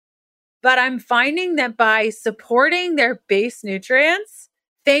But I'm finding that by supporting their base nutrients,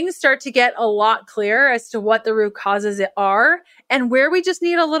 things start to get a lot clearer as to what the root causes are and where we just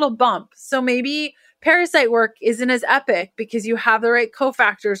need a little bump. So maybe parasite work isn't as epic because you have the right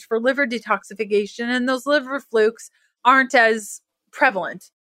cofactors for liver detoxification and those liver flukes aren't as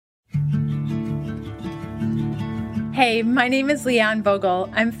prevalent. Hey, my name is Leanne Vogel.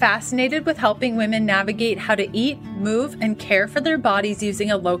 I'm fascinated with helping women navigate how to eat, move, and care for their bodies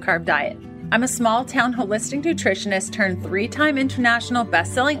using a low-carb diet. I'm a small-town holistic nutritionist turned 3-time international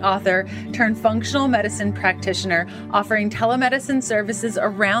best-selling author turned functional medicine practitioner, offering telemedicine services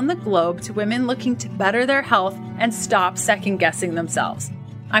around the globe to women looking to better their health and stop second-guessing themselves.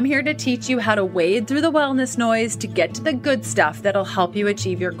 I'm here to teach you how to wade through the wellness noise to get to the good stuff that'll help you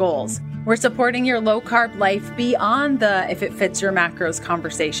achieve your goals. We're supporting your low-carb life beyond the if it fits your macros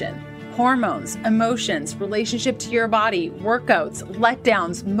conversation. Hormones, emotions, relationship to your body, workouts,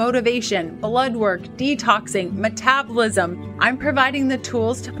 letdowns, motivation, blood work, detoxing, metabolism. I'm providing the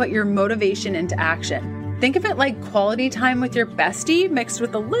tools to put your motivation into action. Think of it like quality time with your bestie mixed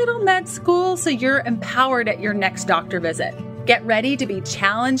with a little med school so you're empowered at your next doctor visit. Get ready to be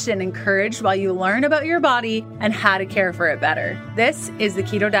challenged and encouraged while you learn about your body and how to care for it better. This is the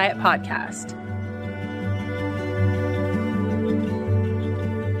Keto Diet Podcast.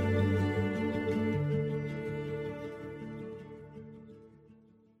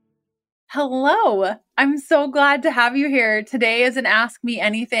 Hello. I'm so glad to have you here. Today is an Ask Me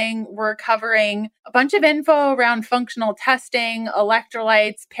Anything. We're covering a bunch of info around functional testing,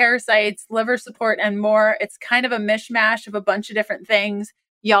 electrolytes, parasites, liver support, and more. It's kind of a mishmash of a bunch of different things.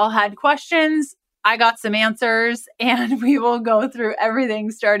 Y'all had questions. I got some answers, and we will go through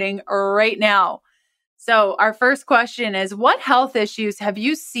everything starting right now. So our first question is, what health issues have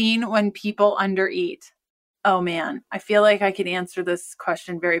you seen when people undereat? Oh man, I feel like I could answer this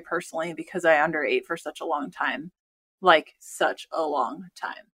question very personally because I underate for such a long time. Like such a long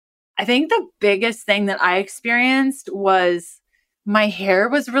time. I think the biggest thing that I experienced was my hair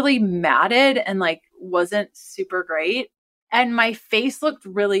was really matted and like wasn't super great. And my face looked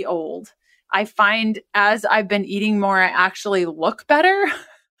really old. I find as I've been eating more, I actually look better.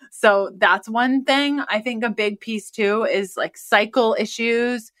 So that's one thing. I think a big piece too is like cycle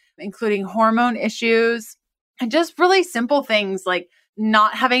issues, including hormone issues. And just really simple things like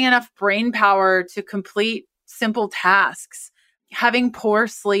not having enough brain power to complete simple tasks, having poor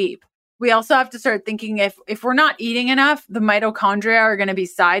sleep. We also have to start thinking if we're not eating enough, the mitochondria are going to be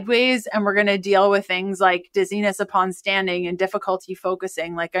sideways and we're going to deal with things like dizziness upon standing and difficulty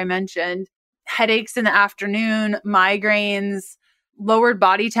focusing, like I mentioned, headaches in the afternoon, migraines, lowered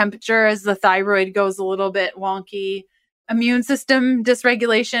body temperature as the thyroid goes a little bit wonky. Immune system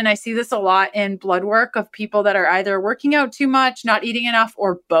dysregulation. I see this a lot in blood work of people that are either working out too much, not eating enough,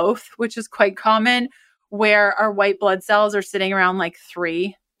 or both, which is quite common, where our white blood cells are sitting around like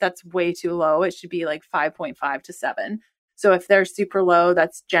 3. That's way too low. It should be like 5.5 to 7. So if they're super low,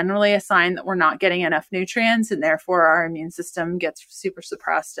 that's generally a sign that we're not getting enough nutrients and therefore our immune system gets super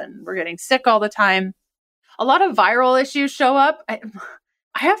suppressed and we're getting sick all the time. A lot of viral issues show up.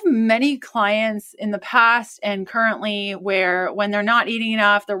 I have many clients in the past and currently where when they're not eating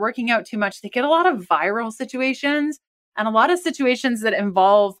enough, they're working out too much, they get a lot of viral situations and a lot of situations that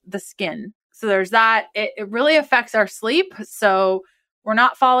involve the skin. So there's that. It really affects our sleep. So we're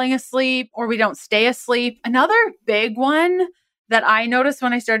not falling asleep or we don't stay asleep. Another big one that I noticed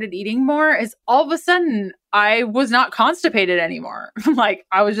when I started eating more is all of a sudden I was not constipated anymore. Like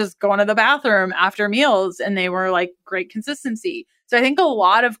I was just going to the bathroom after meals and they were like great consistency. So I think a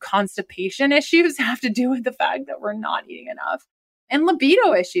lot of constipation issues have to do with the fact that we're not eating enough. And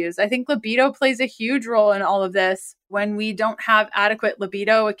libido issues. I think libido plays a huge role in all of this. When we don't have adequate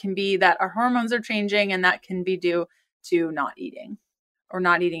libido, it can be that our hormones are changing and that can be due to not eating or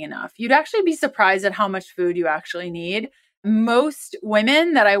not eating enough. You'd actually be surprised at how much food you actually need. Most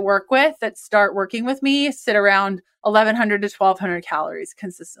women that I work with that start working with me sit around 1,100 to 1,200 calories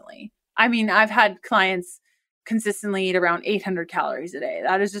consistently. I mean, I've had clients consistently eat around 800 calories a day.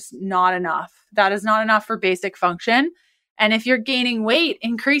 That is just not enough. That is not enough for basic function. And if you're gaining weight,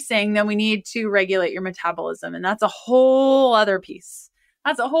 increasing, then we need to regulate your metabolism. And that's a whole other piece.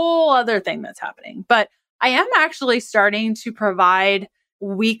 That's a whole other thing that's happening. But I am actually starting to provide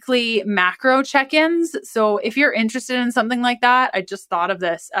weekly macro check-ins. So if you're interested in something like that, I just thought of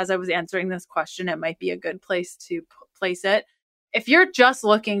this as I was answering this question. It might be a good place to place it. If you're just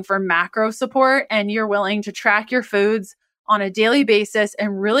looking for macro support and you're willing to track your foods on a daily basis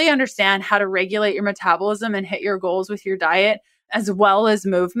and really understand how to regulate your metabolism and hit your goals with your diet, as well as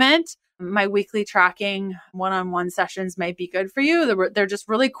movement, my weekly tracking one-on-one sessions might be good for you. They're just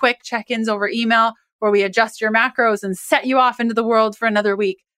really quick check-ins over email where we adjust your macros and set you off into the world for another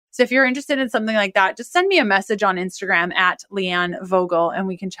week. So if you're interested in something like that, just send me a message on Instagram at Leanne Vogel and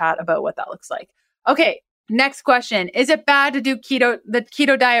we can chat about what that looks like. Okay, next question. Is it bad to do the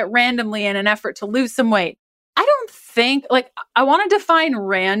keto diet randomly in an effort to lose some weight? I don't think, I want to define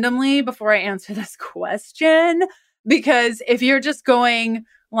randomly before I answer this question, because if you're just going,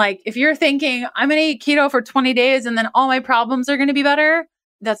 if you're thinking, I'm going to eat keto for 20 days and then all my problems are going to be better,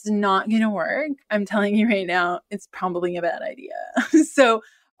 that's not going to work. I'm telling you right now, it's probably a bad idea. So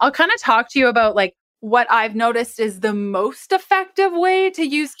I'll kind of talk to you about what I've noticed is the most effective way to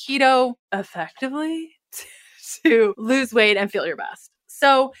use keto effectively to lose weight and feel your best.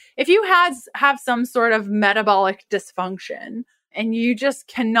 So if you have some sort of metabolic dysfunction and you just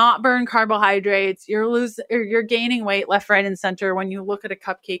cannot burn carbohydrates, you're gaining weight left, right, and center. When you look at a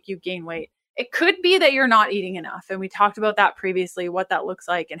cupcake, you gain weight. It could be that you're not eating enough. And we talked about that previously, what that looks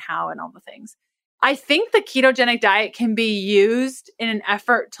like and how and all the things. I think the ketogenic diet can be used in an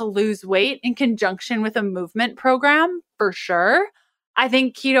effort to lose weight in conjunction with a movement program, for sure. I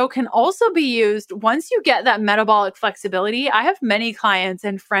think keto can also be used once you get that metabolic flexibility. I have many clients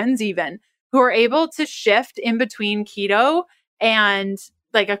and friends even who are able to shift in between keto and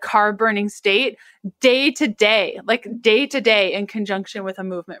a carb burning state day to day in conjunction with a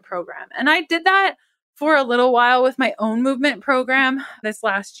movement program. And I did that for a little while with my own movement program this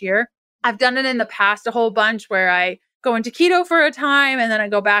last year. I've done it in the past a whole bunch where I go into keto for a time and then I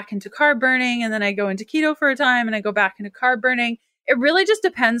go back into carb burning and then I go into keto for a time and I go back into carb burning. It really just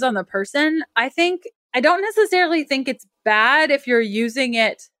depends on the person. I don't necessarily think it's bad if you're using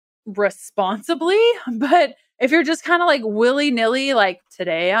it responsibly, but if you're just kind of willy-nilly,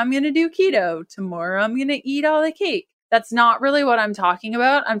 today I'm going to do keto, tomorrow I'm going to eat all the cake. That's not really what I'm talking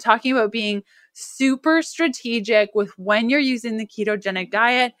about. I'm talking about being super strategic with when you're using the ketogenic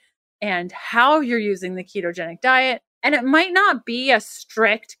diet and how you're using the ketogenic diet. And it might not be a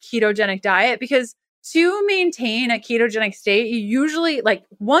strict ketogenic diet, because to maintain a ketogenic state, you usually,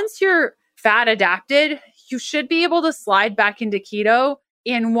 once you're fat adapted, you should be able to slide back into keto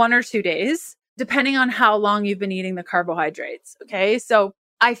in 1 or 2 days, depending on how long you've been eating the carbohydrates. Okay. So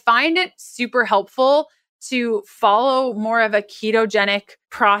I find it super helpful to follow more of a ketogenic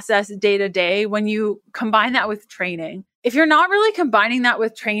process day to day when you combine that with training. If you're not really combining that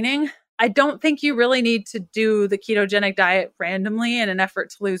with training, I don't think you really need to do the ketogenic diet randomly in an effort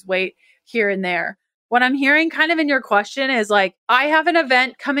to lose weight here and there. What I'm hearing kind of in your question is I have an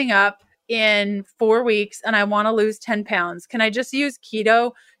event coming up in 4 weeks and I want to lose 10 pounds. Can I just use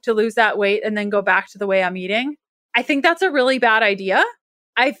keto to lose that weight and then go back to the way I'm eating? I think that's a really bad idea.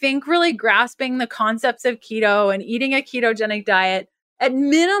 I think really grasping the concepts of keto and eating a ketogenic diet at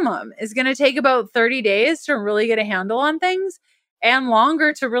minimum is going to take about 30 days to really get a handle on things, and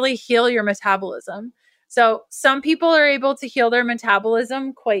longer to really heal your metabolism. So some people are able to heal their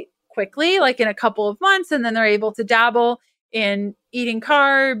metabolism quite quickly, in a couple of months, and then they're able to dabble in eating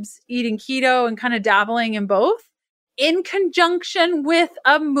carbs, eating keto, and kind of dabbling in both in conjunction with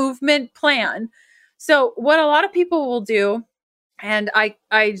a movement plan. So what a lot of people will do, and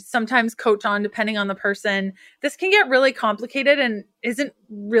I sometimes coach on, depending on the person, this can get really complicated and isn't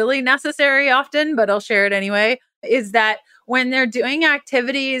really necessary often, but I'll share it anyway, is that when they're doing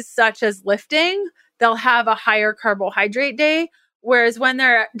activities such as lifting, they'll have a higher carbohydrate day. Whereas when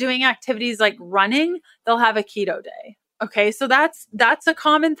they're doing activities like running, they'll have a keto day. Okay. So that's a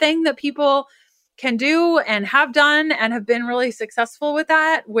common thing that people can do and have done and have been really successful with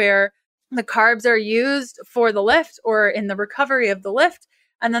that, where the carbs are used for the lift or in the recovery of the lift.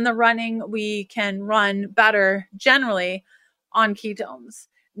 And then the running, we can run better generally on ketones.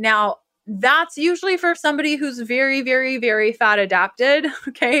 Now, that's usually for somebody who's very, very, very fat adapted.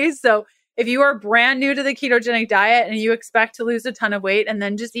 Okay. So if you are brand new to the ketogenic diet and you expect to lose a ton of weight and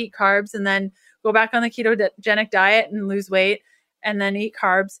then just eat carbs and then go back on the ketogenic diet and lose weight and then eat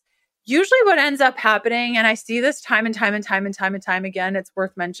carbs, usually what ends up happening, and I see this time and time and time and time and time again, it's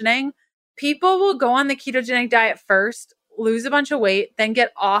worth mentioning, people will go on the ketogenic diet first, lose a bunch of weight, then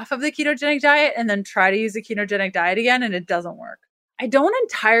get off of the ketogenic diet and then try to use the ketogenic diet again, and it doesn't work. I don't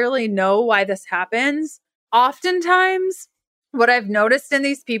entirely know why this happens. Oftentimes, what I've noticed in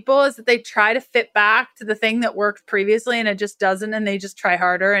these people is that they try to fit back to the thing that worked previously and it just doesn't, and they just try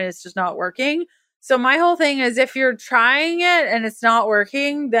harder and it's just not working. So my whole thing is, if you're trying it and it's not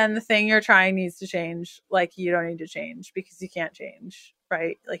working, then the thing you're trying needs to change. You don't need to change because you can't change,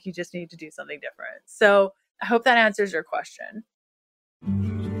 right? You just need to do something different. So I hope that answers your question.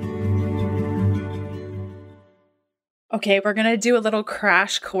 Okay, we're going to do a little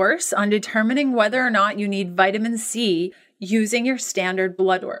crash course on determining whether or not you need vitamin C using your standard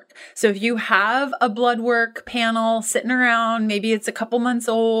blood work. So if you have a blood work panel sitting around, maybe it's a couple months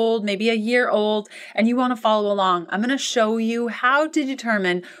old, maybe a year old, and you want to follow along, I'm going to show you how to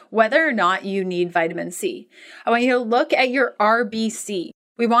determine whether or not you need vitamin C. I want you to look at your RBC.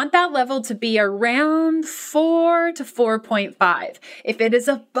 We want that level to be around 4 to 4.5. If it is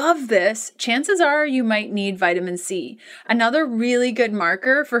above this, chances are you might need vitamin C. Another really good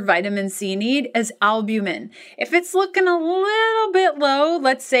marker for vitamin C need is albumin. If it's looking a little bit low,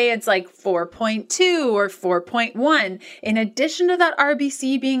 let's say it's like 4.2 or 4.1, in addition to that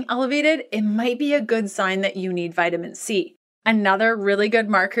RBC being elevated, it might be a good sign that you need vitamin C. Another really good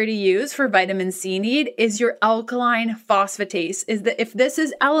marker to use for vitamin C need is your alkaline phosphatase. Is that if this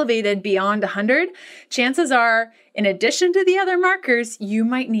is elevated beyond 100, chances are, in addition to the other markers, you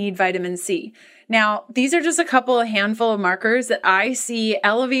might need vitamin C. Now, these are just a handful of markers that I see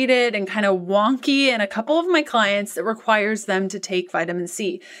elevated and kind of wonky in a couple of my clients that requires them to take vitamin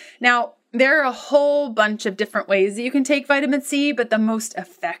C. Now, there are a whole bunch of different ways that you can take vitamin C, but the most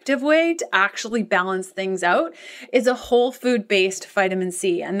effective way to actually balance things out is a whole food-based vitamin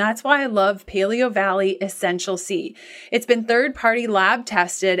C. And that's why I love Paleo Valley Essential C. It's been third-party lab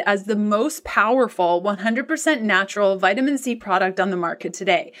tested as the most powerful 100% natural vitamin C product on the market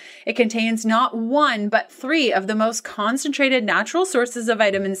today. It contains not one, but 3 of the most concentrated natural sources of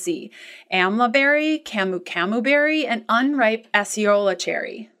vitamin C: amla berry, camu berry, and unripe acerola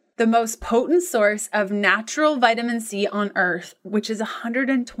cherry. The most potent source of natural vitamin C on earth, which is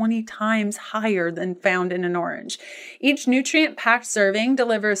 120 times higher than found in an orange. Each nutrient-packed serving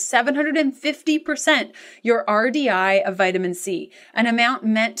delivers 750% your RDI of vitamin C, an amount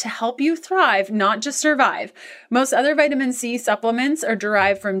meant to help you thrive, not just survive. Most other vitamin C supplements are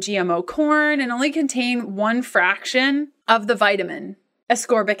derived from GMO corn and only contain 1 fraction of the vitamin,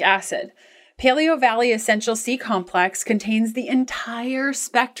 ascorbic acid. Paleo Valley Essential C Complex contains the entire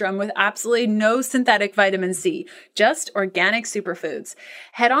spectrum with absolutely no synthetic vitamin C, just organic superfoods.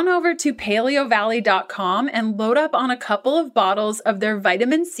 Head on over to paleovalley.com and load up on a couple of bottles of their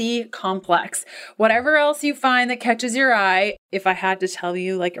vitamin C complex. Whatever else you find that catches your eye. If I had to tell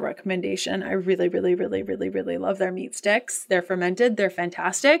you like a recommendation, I really love their meat sticks. They're fermented, they're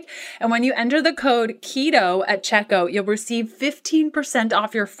fantastic. And when you enter the code KETO at checkout, you'll receive 15%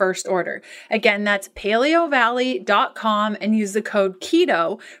 off your first order. Again, that's paleovalley.com and use the code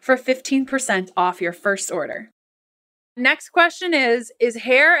KETO for 15% off your first order. Next question is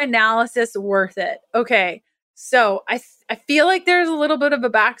hair analysis worth it? Okay, so I feel like there's a little bit of a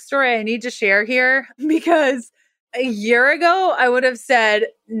backstory I need to share here because a year ago, I would have said,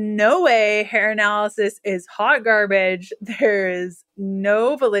 no way, hair analysis is hot garbage. There is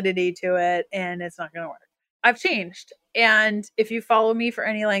no validity to it, and it's not going to work. I've changed. And if you follow me for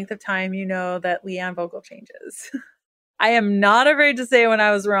any length of time, you know that Leanne Vogel changes. I am not afraid to say when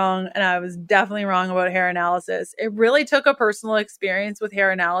I was wrong, and I was definitely wrong about hair analysis. It really took a personal experience with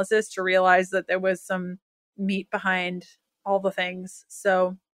hair analysis to realize that there was some meat behind all the things.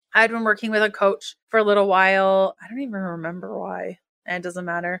 So I'd been working with a coach for a little while. I don't even remember why. And it doesn't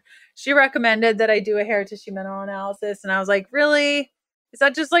matter. She recommended that I do a hair tissue mineral analysis. And I was like, really? Is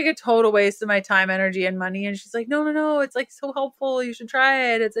that just like a total waste of my time, energy, and money? And she's like, no. It's like so helpful. You should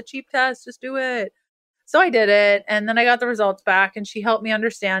try it. It's a cheap test. Just do it. So I did it. And then I got the results back and she helped me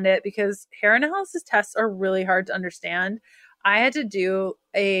understand it because hair analysis tests are really hard to understand. I had to do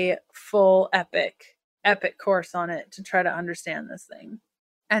a full epic course on it to try to understand this thing.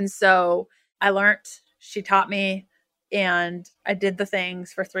 And so I learned, she taught me, and I did the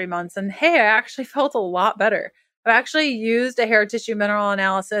things for 3 months. And hey, I actually felt a lot better. I've actually used a hair tissue mineral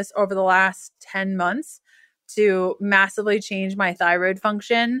analysis over the last 10 months to massively change my thyroid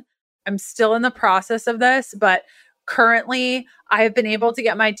function. I'm still in the process of this, but currently I have been able to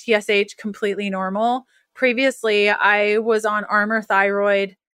get my TSH completely normal. Previously, I was on Armour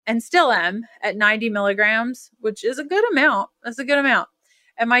Thyroid and still am at 90 milligrams, which is a good amount. That's a good amount.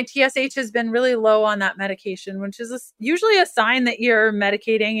 And my TSH has been really low on that medication, which is usually a sign that you're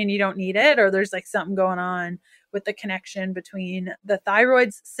medicating and you don't need it, or there's like something going on with the connection between the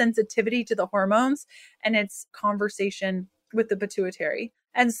thyroid's sensitivity to the hormones and its conversation with the pituitary.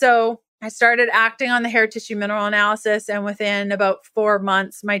 And so I started acting on the hair tissue mineral analysis, and within about 4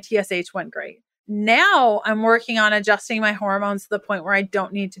 months, my TSH went great. Now I'm working on adjusting my hormones to the point where I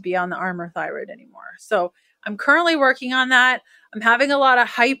don't need to be on the Armour Thyroid anymore. So I'm currently working on that. I'm having a lot of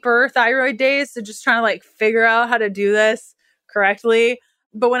hyperthyroid days, so just trying to like figure out how to do this correctly.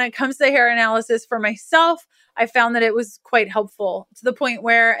 But when it comes to hair analysis for myself, I found that it was quite helpful to the point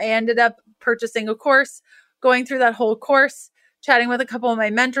where I ended up purchasing a course going through that whole course, chatting with a couple of my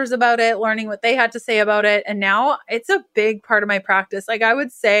mentors about it, learning what they had to say about it. And now it's a big part of my practice. Like I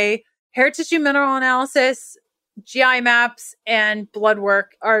would say hair tissue mineral analysis, GI maps, and blood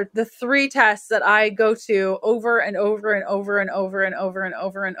work are the 3 tests that I go to over and over and over and over and over and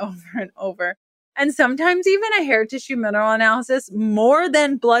over and over and over. And sometimes even a hair tissue mineral analysis more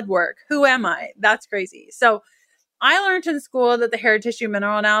than blood work. Who am I? That's crazy. So I learned in school that the hair tissue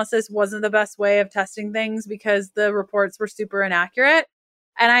mineral analysis wasn't the best way of testing things because the reports were super inaccurate.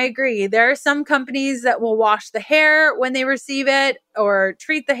 And I agree. There are some companies that will wash the hair when they receive it or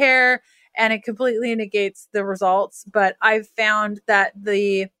treat the hair, and it completely negates the results. But I've found that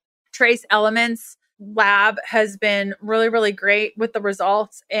the Trace Elements lab has been really, really great with the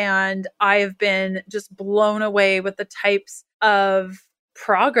results. And I've been just blown away with the types of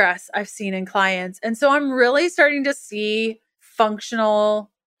progress I've seen in clients. And so I'm really starting to see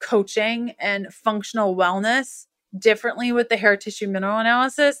functional coaching and functional wellness differently with the hair tissue mineral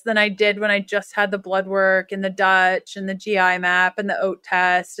analysis than I did when I just had the blood work and the Dutch and the GI map and the oat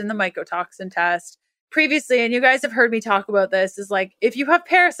test and the mycotoxin test previously. And you guys have heard me talk about this, is like, if you have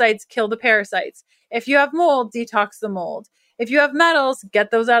parasites, kill the parasites. If you have mold, detox the mold. If you have metals,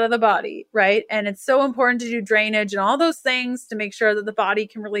 get those out of the body, right? And it's so important to do drainage and all those things to make sure that the body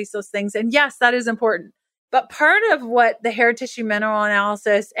can release those things. And yes, that is important. But part of what the hair tissue mineral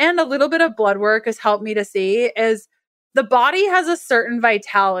analysis and a little bit of blood work has helped me to see is the body has a certain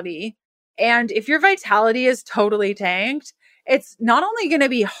vitality. And if your vitality is totally tanked, it's not only going to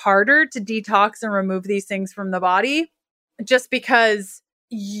be harder to detox and remove these things from the body just because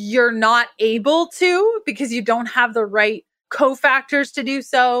you're not able to, because you don't have the right cofactors to do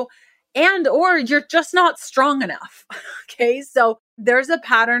so, and or you're just not strong enough. Okay, so there's a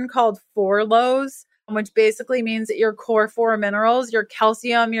pattern called 4 lows, which basically means that your core 4 minerals, your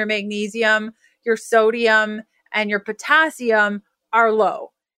calcium, your magnesium, your sodium, and your potassium are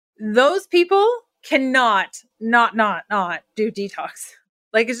low. Those people cannot not do detox.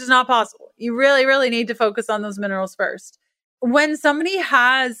 Like, it's just not possible. You really, really need to focus on those minerals first. When somebody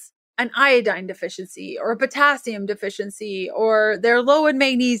has an iodine deficiency or a potassium deficiency, or they're low in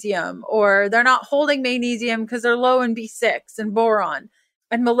magnesium, or they're not holding magnesium because they're low in B6 and boron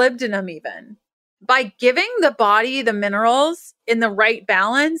and molybdenum even, by giving the body the minerals in the right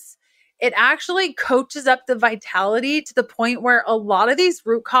balance, it actually coaches up the vitality to the point where a lot of these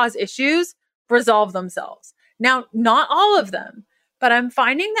root cause issues resolve themselves. Now, not all of them, but I'm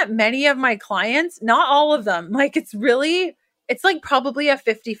finding that many of my clients, not all of them, like it's like probably a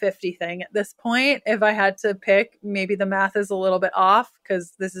 50-50 thing at this point. If I had to pick, maybe the math is a little bit off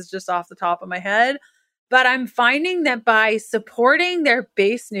because this is just off the top of my head. But I'm finding that by supporting their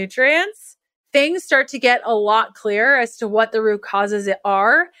base nutrients, things start to get a lot clearer as to what the root causes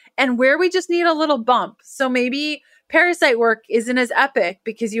are and where we just need a little bump. So maybe parasite work isn't as epic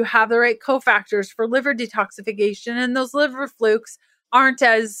because you have the right cofactors for liver detoxification, and those liver flukes aren't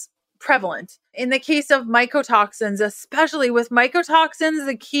as prevalent. In the case of mycotoxins, especially with mycotoxins,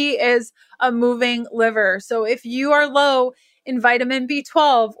 the key is a moving liver. So if you are low in vitamin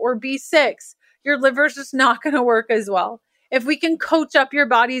B12 or B6, your liver's just not going to work as well. If we can coach up your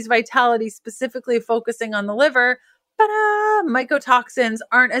body's vitality, specifically focusing on the liver, mycotoxins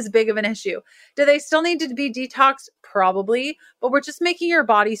aren't as big of an issue. Do they still need to be detoxed? Probably, but we're just making your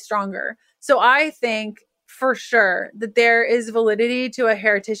body stronger. So I think for sure that there is validity to a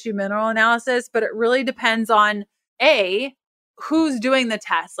hair tissue mineral analysis, but it really depends on A, who's doing the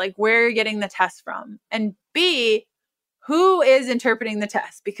test, like where you're getting the test from, and B, who is interpreting the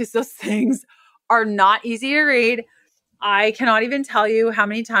test, because those things are not easy to read. I cannot even tell you how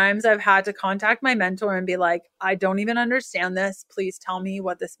many times I've had to contact my mentor and be like, I don't even understand this. Please tell me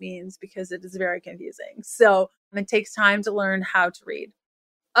what this means, because it is very confusing. So it takes time to learn how to read.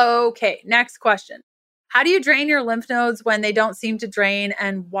 Okay, next question. How do you drain your lymph nodes when they don't seem to drain,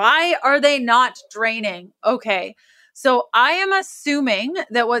 and why are they not draining? Okay, so I am assuming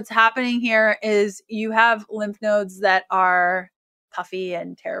that what's happening here is you have lymph nodes that are puffy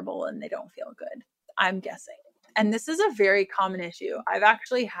and terrible and they don't feel good. I'm guessing. And this is a very common issue. I've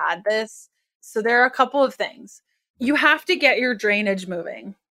actually had this. So there are a couple of things. You have to get your drainage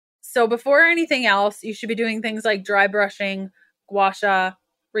moving. So before anything else, you should be doing things like dry brushing, gua sha,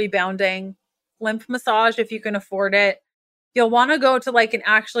 rebounding, lymph massage if you can afford it. You'll want to go to like an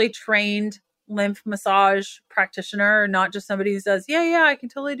actually trained lymph massage practitioner, not just somebody who says, yeah, I can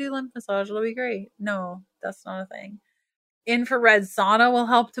totally do lymph massage. It'll be great. No, that's not a thing. Infrared sauna will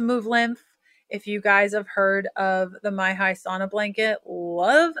help to move lymph. If you guys have heard of the My High Sauna blanket,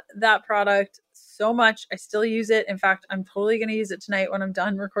 love that product so much. I still use it. In fact, I'm totally going to use it tonight when I'm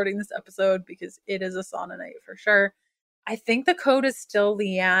done recording this episode because it is a sauna night for sure. I think the code is still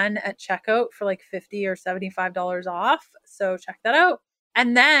Leanne at checkout for like $50 or $75 off. So check that out.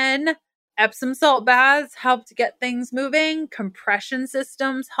 And then Epsom salt baths help to get things moving. Compression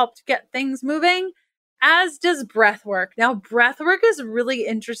systems help to get things moving, as does breath work. Now, breath work is really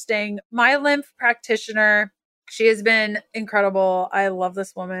interesting. My lymph practitioner, she has been incredible. I love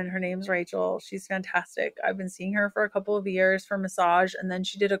this woman. Her name's Rachel. She's fantastic. I've been seeing her for a couple of years for massage. And then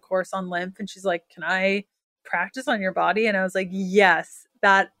she did a course on lymph and she's like, can I practice on your body? And I was like, yes,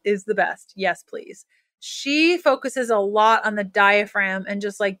 that is the best. Yes, please. She focuses a lot on the diaphragm and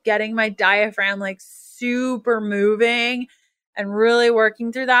just like getting my diaphragm like super moving and really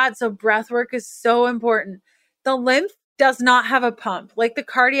working through that. So breath work is so important. The lymph does not have a pump. Like the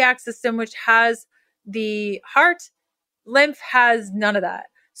cardiac system, which has the heart, lymph has none of that.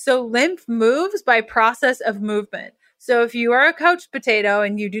 So lymph moves by process of movement. So if you are a couch potato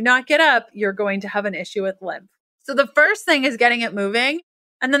and you do not get up, you're going to have an issue with lymph. So the first thing is getting it moving.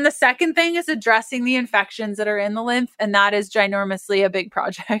 And then the second thing is addressing the infections that are in the lymph. And that is ginormously a big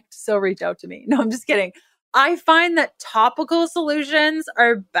project. So reach out to me. No, I'm just kidding. I find that topical solutions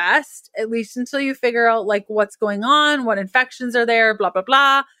are best, at least until you figure out like what's going on, what infections are there, blah, blah,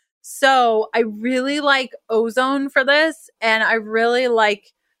 blah. So I really like ozone for this. And I really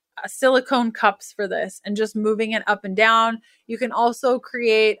like silicone cups for this and just moving it up and down. You can also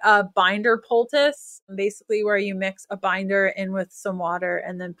create a binder poultice, basically where you mix a binder in with some water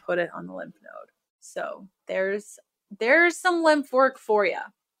and then put it on the lymph node. So there's some lymph work for you.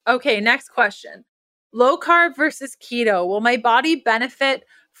 Okay, next question. Low carb versus keto. Will my body benefit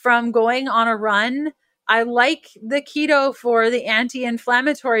from going on a run? I like the keto for the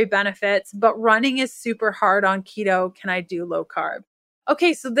anti-inflammatory benefits, but running is super hard on keto. Can I do low carb?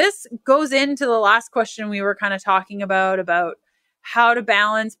 Okay, so this goes into the last question we were kind of talking about how to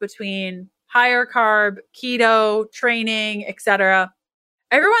balance between higher carb, keto, training, etc.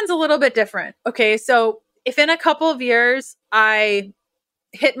 Everyone's a little bit different. Okay, so if in a couple of years I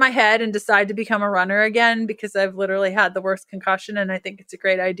hit my head and decide to become a runner again because I've literally had the worst concussion and I think it's a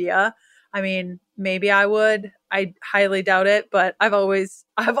great idea. I mean, maybe I would. I highly doubt it, but I've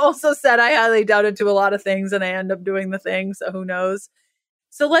also said I highly doubt it to a lot of things and I end up doing the thing, so who knows?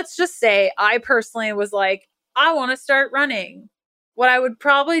 So let's just say I personally was like, I want to start running. What I would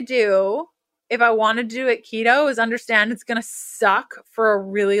probably do if I wanted to do it keto is understand it's going to suck for a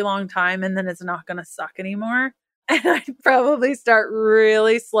really long time and then it's not going to suck anymore. And I'd probably start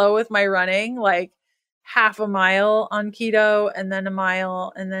really slow with my running, like half a mile on keto and then a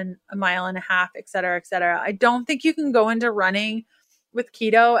mile and then a mile and a half, et cetera, et cetera. I don't think you can go into running with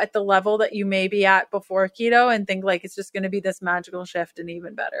keto at the level that you may be at before keto and think like it's just going to be this magical shift and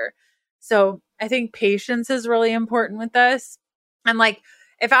even better. So I think patience is really important with this. And like,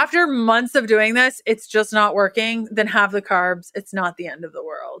 if after months of doing this, it's just not working, then have the carbs. It's not the end of the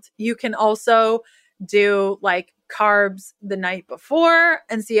world. You can also do like carbs the night before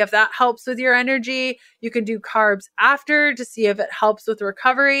and see if that helps with your energy. You can do carbs after to see if it helps with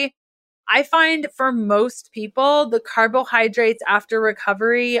recovery. I find for most people, the carbohydrates after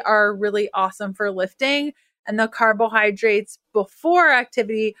recovery are really awesome for lifting, and the carbohydrates before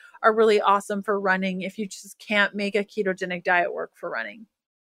activity are really awesome for running if you just can't make a ketogenic diet work for running.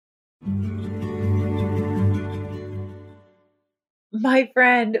 My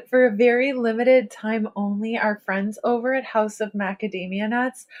friend, for a very limited time only, our friends over at House of Macadamia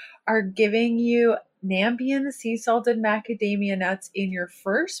Nuts are giving you Nambian sea salted macadamia nuts in your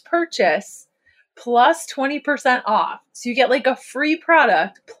first purchase plus 20% off. So you get like a free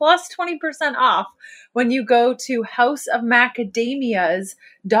product plus 20% off when you go to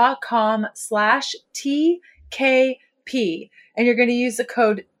houseofmacadamias.com/TKP. And you're going to use the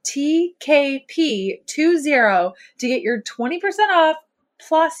code TKP20 to get your 20% off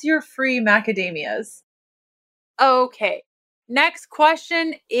plus your free macadamias. Okay. Next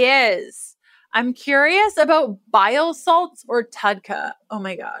question is, I'm curious about bile salts or TUDCA. Oh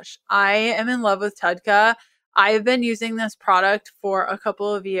my gosh. I am in love with TUDCA. I've been using this product for a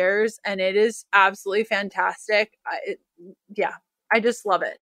couple of years and it is absolutely fantastic. I just love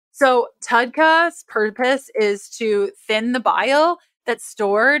it. So TUDCA's purpose is to thin the bile that's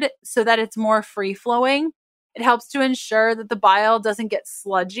stored so that it's more free flowing. It helps to ensure that the bile doesn't get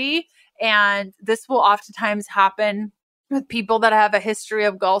sludgy. And this will oftentimes happen with people that have a history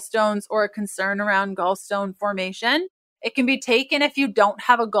of gallstones or a concern around gallstone formation. It can be taken if you don't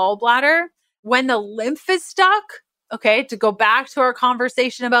have a gallbladder. When the lymph is stuck, okay, to go back to our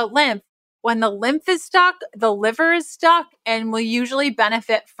conversation about lymph, when the lymph is stuck, the liver is stuck and will usually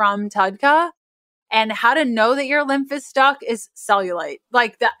benefit from TUDCA. And how to know that your lymph is stuck is cellulite.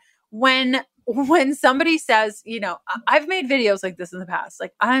 Like that, when somebody says, I've made videos like this in the past,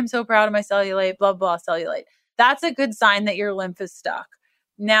 like, I'm so proud of my cellulite, blah, blah, cellulite. That's a good sign that your lymph is stuck.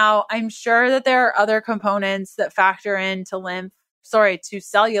 Now, I'm sure that there are other components that factor into to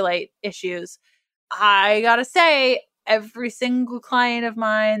cellulite issues. I gotta say, every single client of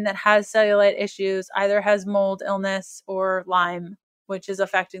mine that has cellulite issues either has mold illness or Lyme, which is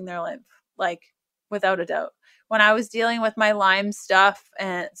affecting their lymph, like without a doubt. When I was dealing with my Lyme stuff,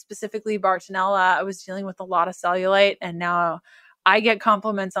 and specifically Bartonella, I was dealing with a lot of cellulite, and now I get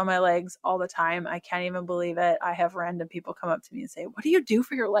compliments on my legs all the time. I can't even believe it. I have random people come up to me and say, "What do you do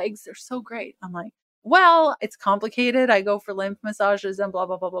for your legs? They're so great." I'm like, well, it's complicated. I go for lymph massages and blah,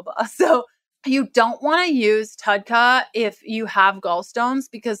 blah, blah, blah, blah. So you don't want to use TUDCA if you have gallstones,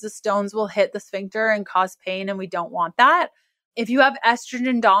 because the stones will hit the sphincter and cause pain, and we don't want that. If you have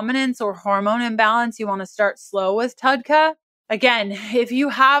estrogen dominance or hormone imbalance, you want to start slow with TUDCA. Again, if you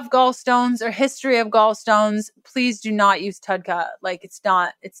have gallstones or history of gallstones, please do not use TUDCA. Like, it's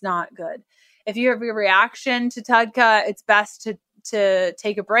not good. If you have a reaction to TUDCA, it's best to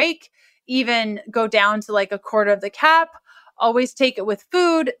take a break, even go down to like a quarter of the cap. Always take it with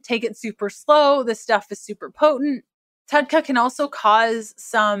food, take it super slow. This stuff is super potent. TUDCA can also cause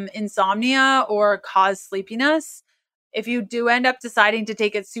some insomnia or cause sleepiness. If you do end up deciding to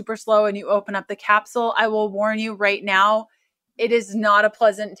take it super slow and you open up the capsule, I will warn you right now, it is not a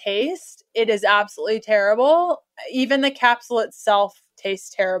pleasant taste. It is absolutely terrible. Even the capsule itself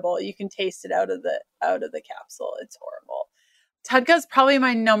tastes terrible. You can taste it out of the capsule. It's horrible. TUDCA is probably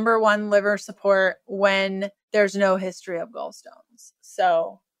my number one liver support when there's no history of gallstones.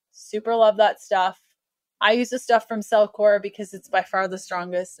 So super love that stuff. I use the stuff from Cellcore because it's by far the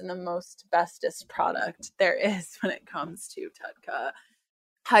strongest and the most bestest product there is when it comes to TUDCA.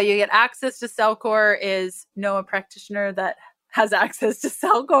 How you get access to Cellcore is know a practitioner that has access to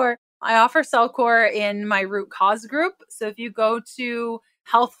Cellcore. I offer Cellcore in my root cause group. So if you go to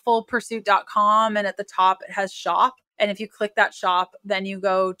healthfulpursuit.com and at the top it has shop. And if you click that shop, then you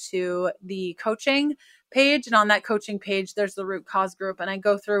go to the coaching page. And on that coaching page, there's the root cause group. And I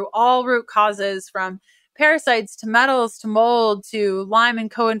go through all root causes from parasites to metals to mold to Lyme and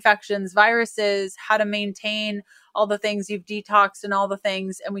co-infections, viruses, how to maintain all the things you've detoxed and all the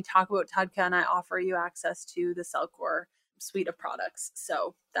things. And we talk about TUDCA, and I offer you access to the Cellcore suite of products.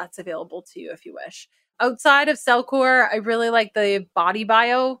 So that's available to you if you wish. Outside of Cellcore, I really like the Body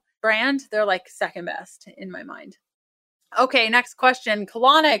Bio brand. They're like second best in my mind. Okay, next question.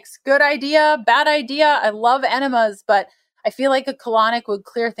 Colonics, good idea, bad idea? I love enemas, but I feel like a colonic would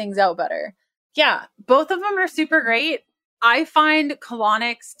clear things out better. Yeah, both of them are super great. I find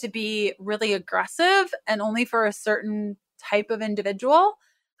colonics to be really aggressive and only for a certain type of individual.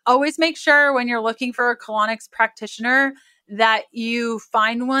 Always make sure when you're looking for a colonics practitioner that you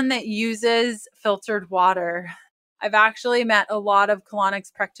find one that uses filtered water. I've actually met a lot of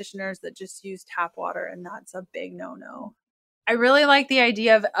colonics practitioners that just use tap water, and that's a big no-no. I really like the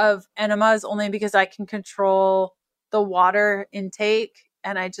idea of enemas only because I can control the water intake,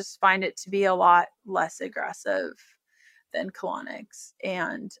 and I just find it to be a lot less aggressive than colonics.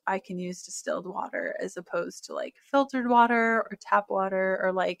 And I can use distilled water as opposed to like filtered water or tap water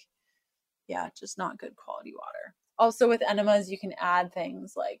or just not good quality water. Also with enemas, you can add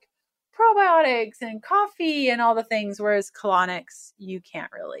things like probiotics and coffee and all the things, whereas colonics, you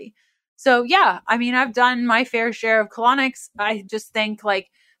can't really. So yeah, I mean, I've done my fair share of colonics. I just think like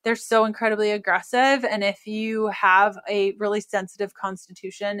they're so incredibly aggressive. And if you have a really sensitive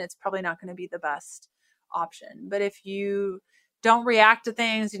constitution, it's probably not going to be the best option. But if you don't react to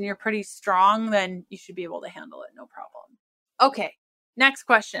things and you're pretty strong, then you should be able to handle it. No problem. Okay. Next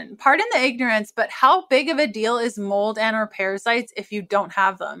question. Pardon the ignorance, but how big of a deal is mold and or parasites if you don't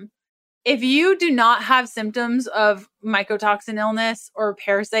have them? If you do not have symptoms of mycotoxin illness or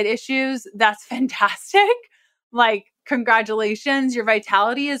parasite issues, that's fantastic. Like, congratulations. Your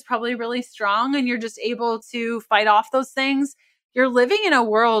vitality is probably really strong and you're just able to fight off those things. You're living in a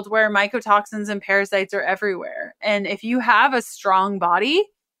world where mycotoxins and parasites are everywhere. And if you have a strong body,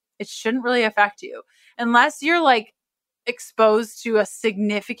 it shouldn't really affect you unless you're like exposed to a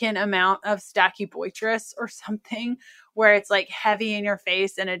significant amount of stachybotrys or something where it's like heavy in your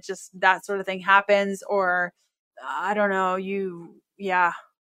face and it just, that sort of thing happens. Or I don't know,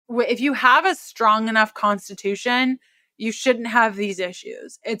 if you have a strong enough constitution, you shouldn't have these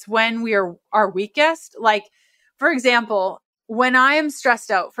issues. It's when we are our weakest. Like, for example, when I am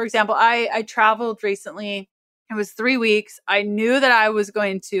stressed out, for example, I traveled recently. It was 3 weeks. I knew that I was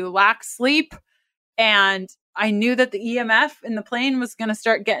going to lack sleep and I knew that the EMF in the plane was going to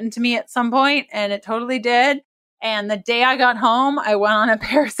start getting to me at some point, and it totally did. And the day I got home, I went on a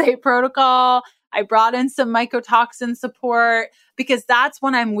parasite protocol. I brought in some mycotoxin support because that's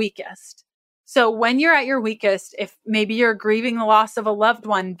when I'm weakest. So when you're at your weakest, if maybe you're grieving the loss of a loved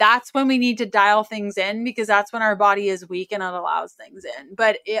one, that's when we need to dial things in, because that's when our body is weak and it allows things in.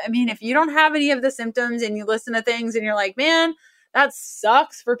 But I mean, if you don't have any of the symptoms and you listen to things and you're like, man, that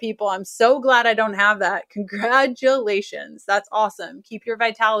sucks for people, I'm so glad I don't have that. Congratulations. That's awesome. Keep your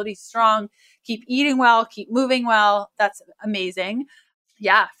vitality strong. Keep eating well. Keep moving well. That's amazing.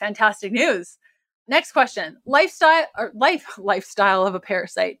 Yeah, fantastic news. Next question. Lifestyle of a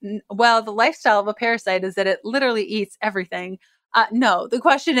parasite. Well, the lifestyle of a parasite is that it literally eats everything. No, the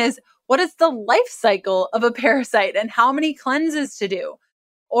question is, what is the life cycle of a parasite and how many cleanses to do?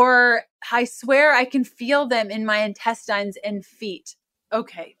 Or I swear I can feel them in my intestines and feet.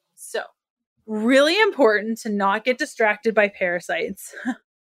 Okay, so really important to not get distracted by parasites.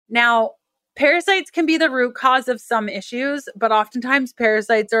 Now, parasites can be the root cause of some issues, but oftentimes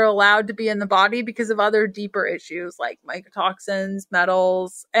parasites are allowed to be in the body because of other deeper issues like mycotoxins,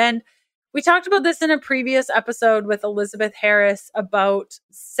 metals. And we talked about this in a previous episode with Elizabeth Harris about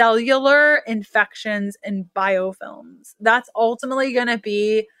cellular infections and biofilms. That's ultimately going to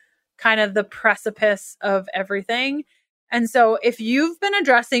be kind of the precipice of everything. And so if you've been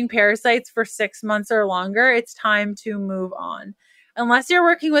addressing parasites for 6 months or longer, it's time to move on. Unless you're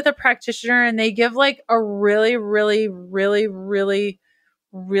working with a practitioner and they give like a really, really, really, really,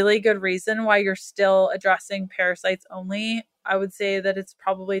 really good reason why you're still addressing parasites only, I would say that it's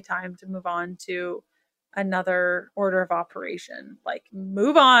probably time to move on to another order of operation. Like,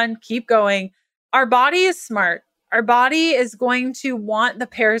 move on, keep going. Our body is smart. Our body is going to want the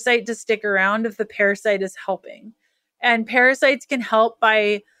parasite to stick around if the parasite is helping. And parasites can help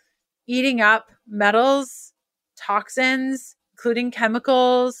by eating up metals, toxins, including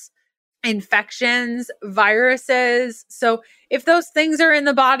chemicals, infections, viruses. So if those things are in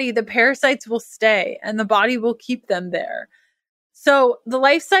the body, the parasites will stay and the body will keep them there. So the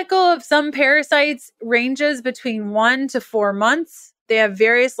life cycle of some parasites ranges between 1 to 4 months. They have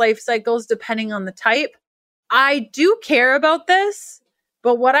various life cycles depending on the type. I do care about this,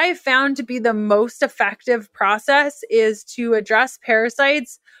 but what I've found to be the most effective process is to address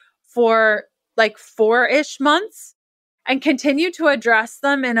parasites for like 4-ish months and continue to address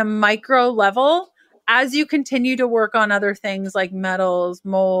them in a micro level as you continue to work on other things like metals,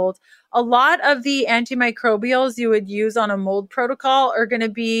 mold. A lot of the antimicrobials you would use on a mold protocol are going to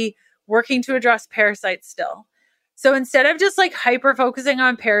be working to address parasites still. So instead of just like hyper focusing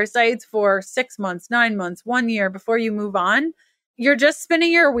on parasites for 6 months, 9 months, 1 year before you move on, you're just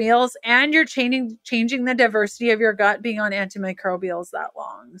spinning your wheels and you're changing the diversity of your gut being on antimicrobials that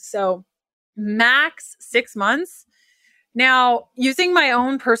long. So max 6 months. Now, using my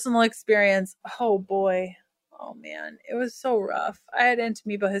own personal experience, oh boy, oh man, it was so rough. I had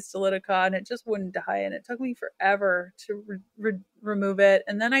Entamoeba histolytica and it just wouldn't die, and it took me forever to remove it.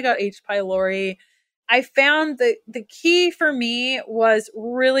 And then I got H. pylori. I found that the key for me was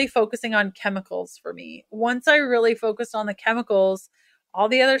really focusing on chemicals for me. Once I really focused on the chemicals, all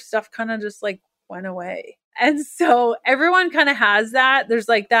the other stuff kind of just like went away. And so everyone kind of has that. There's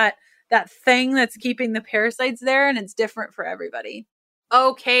like that thing that's keeping the parasites there, and it's different for everybody.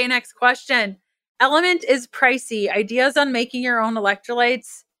 Okay, next question. Element is pricey. Ideas on making your own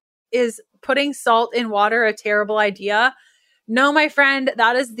electrolytes. Is putting salt in water a terrible idea? No, my friend,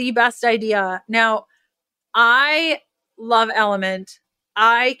 that is the best idea. Now, I love Element.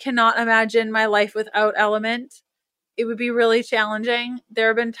 I cannot imagine my life without Element. It would be really challenging. There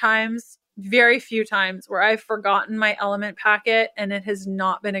have been times, very few times, where I've forgotten my Element packet and it has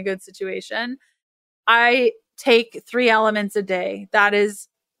not been a good situation. I take 3 elements a day. That is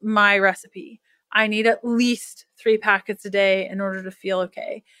my recipe. I need at least 3 packets a day in order to feel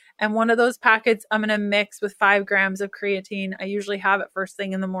okay. And one of those packets I'm going to mix with 5 grams of creatine. I usually have it first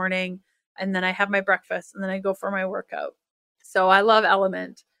thing in the morning, and then I have my breakfast, and then I go for my workout. So I love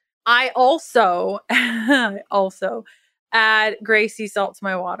Element. I also add gray sea salt to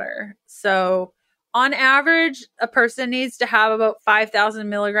my water. So on average, a person needs to have about 5,000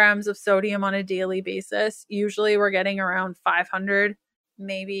 milligrams of sodium on a daily basis. Usually we're getting around 500,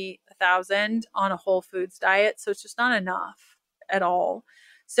 maybe 1,000 on a whole foods diet. So it's just not enough at all.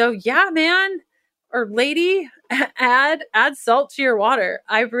 So yeah, man or lady, add salt to your water.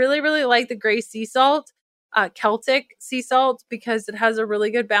 I really, really like the gray sea salt, Celtic sea salt, because it has a really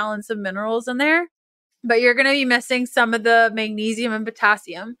good balance of minerals in there. But you're going to be missing some of the magnesium and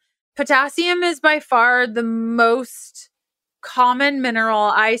potassium. Potassium is by far the most common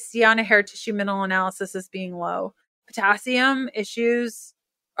mineral I see on a hair tissue mineral analysis as being low. Potassium issues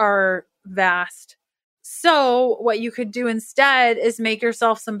are vast. So what you could do instead is make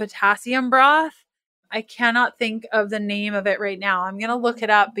yourself some potassium broth. I cannot think of the name of it right now. I'm going to look it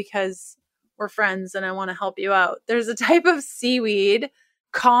up because we're friends and I want to help you out. There's a type of seaweed.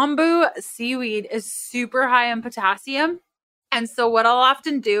 Kombu seaweed is super high in potassium. And so what I'll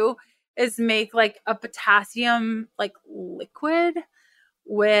often do is make like a potassium like liquid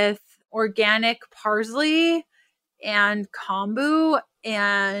with organic parsley and kombu,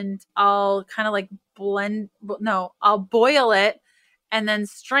 and I'll kind of like I'll boil it and then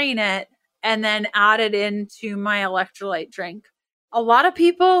strain it and then add it into my electrolyte drink. A lot of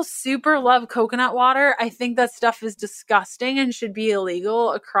people super love coconut water. I think that stuff is disgusting and should be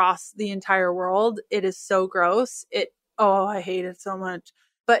illegal across the entire world. It is so gross. I hate it so much.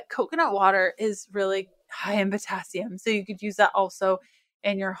 But coconut water is really high in potassium. So you could use that also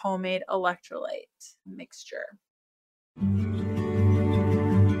in your homemade electrolyte mixture.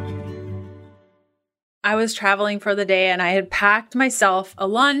 I was traveling for the day and I had packed myself a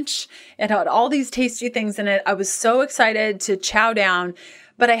lunch. It had all these tasty things in it. I was so excited to chow down,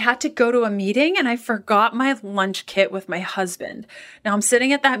 but I had to go to a meeting and I forgot my lunch kit with my husband. Now I'm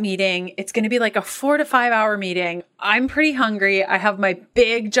sitting at that meeting. It's going to be like a 4 to 5 hour meeting. I'm pretty hungry. I have my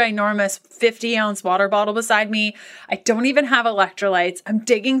big, ginormous 50-ounce water bottle beside me. I don't even have electrolytes. I'm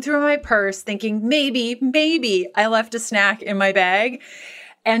digging through my purse thinking maybe I left a snack in my bag.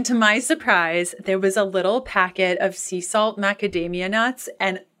 And to my surprise, there was a little packet of sea salt macadamia nuts,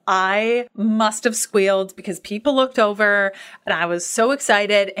 and I must have squealed because people looked over and I was so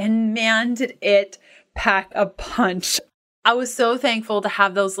excited, and man, did it pack a punch. I was so thankful to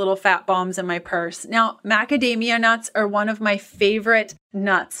have those little fat bombs in my purse. Now, macadamia nuts are one of my favorite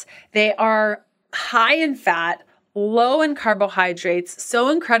nuts. They are high in fat, low in carbohydrates, so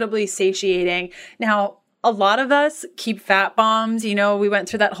incredibly satiating. Now, a lot of us keep fat bombs. You know, we went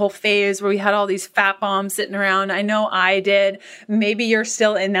through that whole phase where we had all these fat bombs sitting around. I know I did. Maybe you're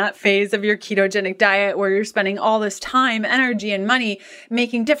still in that phase of your ketogenic diet where you're spending all this time, energy, and money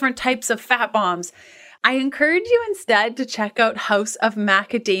making different types of fat bombs. I encourage you instead to check out House of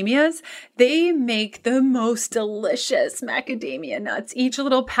Macadamias. They make the most delicious macadamia nuts. Each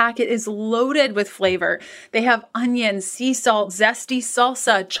little packet is loaded with flavor. They have onion, sea salt, zesty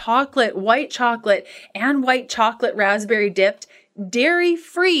salsa, chocolate, white chocolate, and white chocolate raspberry dipped,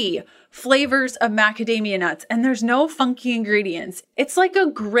 dairy-free flavors of macadamia nuts, and there's no funky ingredients. It's like a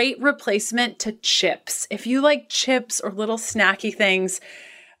great replacement to chips. If you like chips or little snacky things,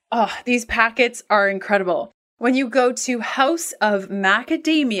 these packets are incredible. When you go to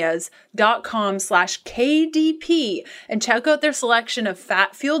houseofmacadamias.com/KDP and check out their selection of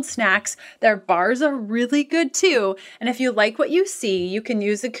fat-fueled snacks, their bars are really good too. And if you like what you see, you can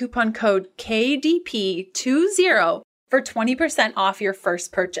use the coupon code KDP20 for 20% off your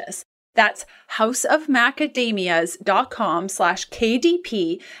first purchase. That's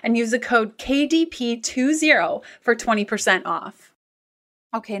houseofmacadamias.com/KDP and use the code KDP20 for 20% off.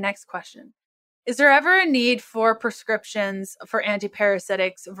 Okay, next question. Is there ever a need for prescriptions for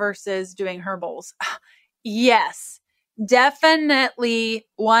antiparasitics versus doing herbals? Yes, definitely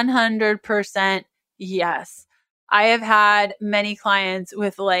 100% yes. I have had many clients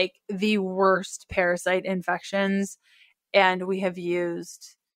with like the worst parasite infections, and we have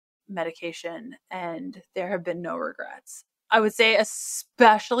used medication and there have been no regrets. I would say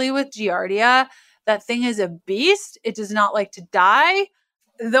especially with Giardia, that thing is a beast. It does not like to die.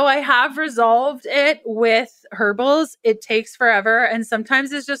 Though I have resolved it with herbals, it takes forever. And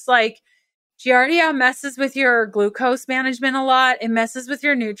sometimes it's just like Giardia messes with your glucose management a lot. It messes with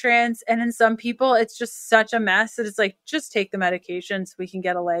your nutrients. And in some people, it's just such a mess that it's like, just take the medication so we can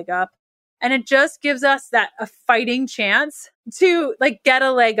get a leg up. And it just gives us a fighting chance to like get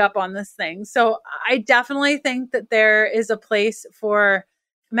a leg up on this thing. So I definitely think that there is a place for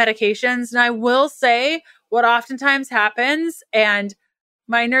medications. And I will say what oftentimes happens, and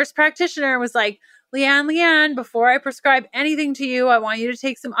my nurse practitioner was like, Leanne, before I prescribe anything to you, I want you to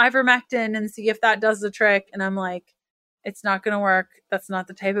take some ivermectin and see if that does the trick. And I'm like, it's not going to work. That's not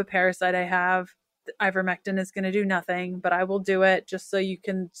the type of parasite I have. The ivermectin is going to do nothing, but I will do it just so you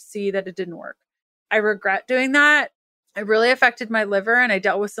can see that it didn't work. I regret doing that. It really affected my liver and I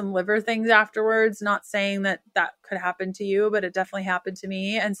dealt with some liver things afterwards. Not saying that that could happen to you, but it definitely happened to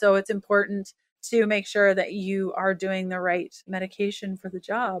me. And so it's important to make sure that you are doing the right medication for the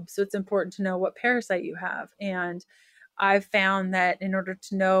job. So it's important to know what parasite you have. And I've found that in order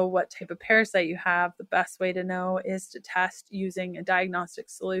to know what type of parasite you have, the best way to know is to test using diagnostic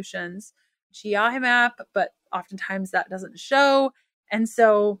solutions. GI map, but oftentimes that doesn't show. And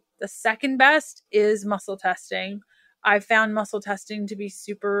so the second best is muscle testing. I've found muscle testing to be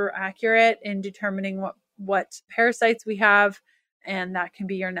super accurate in determining what parasites we have, and that can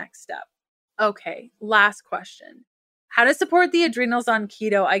be your next step. Okay, last question. How to support the adrenals on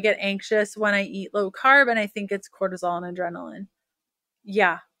keto? I get anxious when I eat low carb, and I think it's cortisol and adrenaline.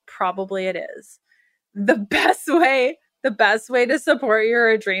 Yeah, probably it is. The best way to support your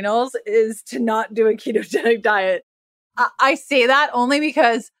adrenals is to not do a ketogenic diet. I say that only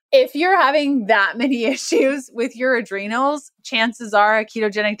because if you're having that many issues with your adrenals, chances are a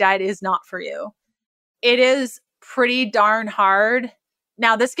ketogenic diet is not for you. It is pretty darn hard.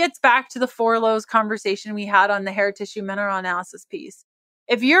 Now, this gets back to the 4 lows conversation we had on the hair tissue mineral analysis piece.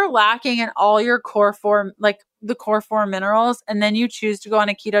 If you're lacking in all your core 4, like the core 4 minerals, and then you choose to go on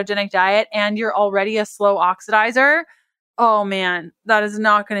a ketogenic diet and you're already a slow oxidizer, oh man, that is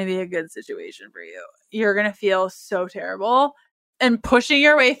not going to be a good situation for you. You're going to feel so terrible. And pushing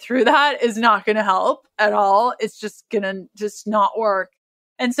your way through that is not going to help at all. It's just going to just not work.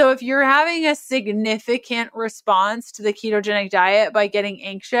 And so if you're having a significant response to the ketogenic diet by getting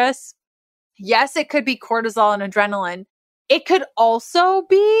anxious, yes, it could be cortisol and adrenaline. It could also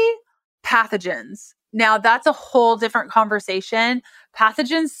be pathogens. Now, that's a whole different conversation.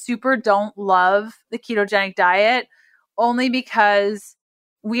 Pathogens super don't love the ketogenic diet only because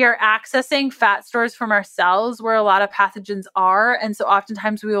we are accessing fat stores from our cells where a lot of pathogens are. And so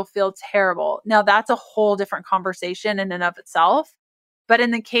oftentimes we will feel terrible. Now, that's a whole different conversation in and of itself. But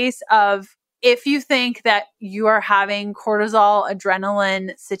in the case of if you think that you are having cortisol,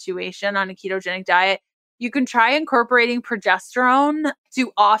 adrenaline situation on a ketogenic diet, you can try incorporating progesterone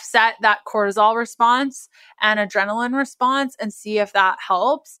to offset that cortisol response and adrenaline response and see if that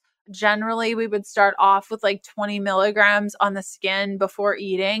helps. Generally, we would start off with like 20 milligrams on the skin before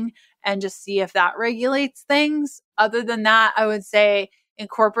eating and just see if that regulates things. Other than that, I would say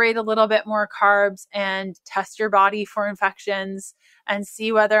incorporate a little bit more carbs and test your body for infections and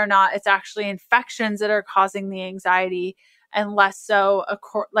see whether or not it's actually infections that are causing the anxiety and less so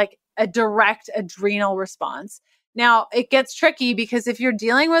a direct adrenal response. Now, it gets tricky because if you're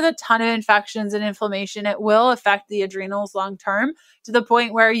dealing with a ton of infections and inflammation, it will affect the adrenals long term to the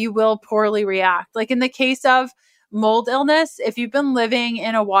point where you will poorly react. Like in the case of mold illness, if you've been living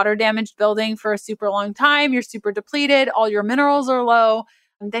in a water damaged building for a super long time, you're super depleted, all your minerals are low,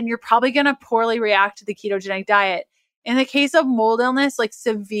 and then you're probably going to poorly react to the ketogenic diet. In the case of mold illness, like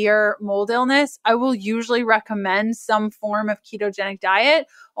severe mold illness, I will usually recommend some form of ketogenic diet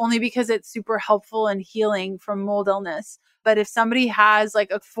only because it's super helpful in healing from mold illness. But if somebody has like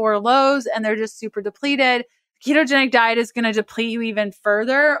a 4 lows and they're just super depleted, ketogenic diet is going to deplete you even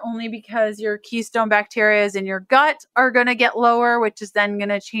further only because your keystone bacteria in your gut are going to get lower, which is then going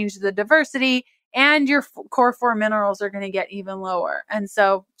to change the diversity, and your core 4 minerals are going to get even lower. And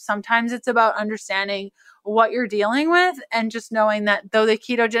so sometimes it's about understanding what you're dealing with and just knowing that though the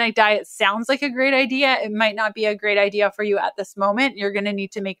ketogenic diet sounds like a great idea, it might not be a great idea for you at this moment. You're going to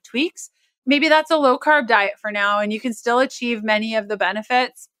need to make tweaks. Maybe that's a low carb diet for now, and you can still achieve many of the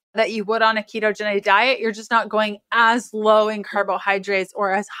benefits that you would on a ketogenic diet. You're just not going as low in carbohydrates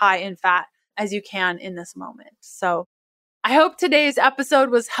or as high in fat as you can in this moment. So I hope today's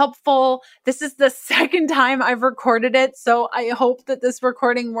episode was helpful. This is the second time I've recorded it, so I hope that this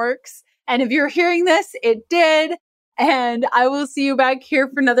recording works. And if you're hearing this, it did. And I will see you back here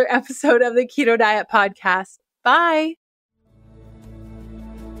for another episode of the Keto Diet Podcast. Bye.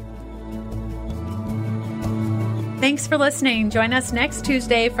 Thanks for listening. Join us next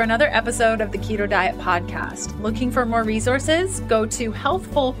Tuesday for another episode of the Keto Diet Podcast. Looking for more resources? Go to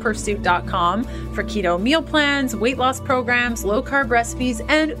healthfulpursuit.com for keto meal plans, weight loss programs, low carb recipes,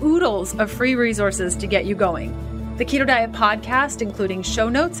 and oodles of free resources to get you going. The Keto Diet Podcast, including show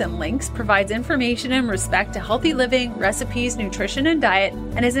notes and links, provides information in respect to healthy living, recipes, nutrition, and diet,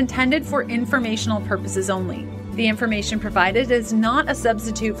 and is intended for informational purposes only. The information provided is not a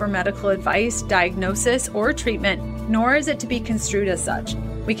substitute for medical advice, diagnosis, or treatment, nor is it to be construed as such.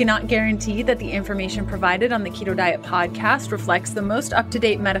 We cannot guarantee that the information provided on the Keto Diet Podcast reflects the most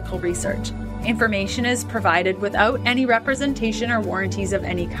up-to-date medical research. Information is provided without any representation or warranties of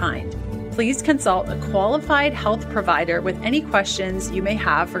any kind. Please consult a qualified health provider with any questions you may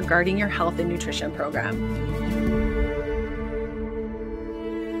have regarding your health and nutrition program.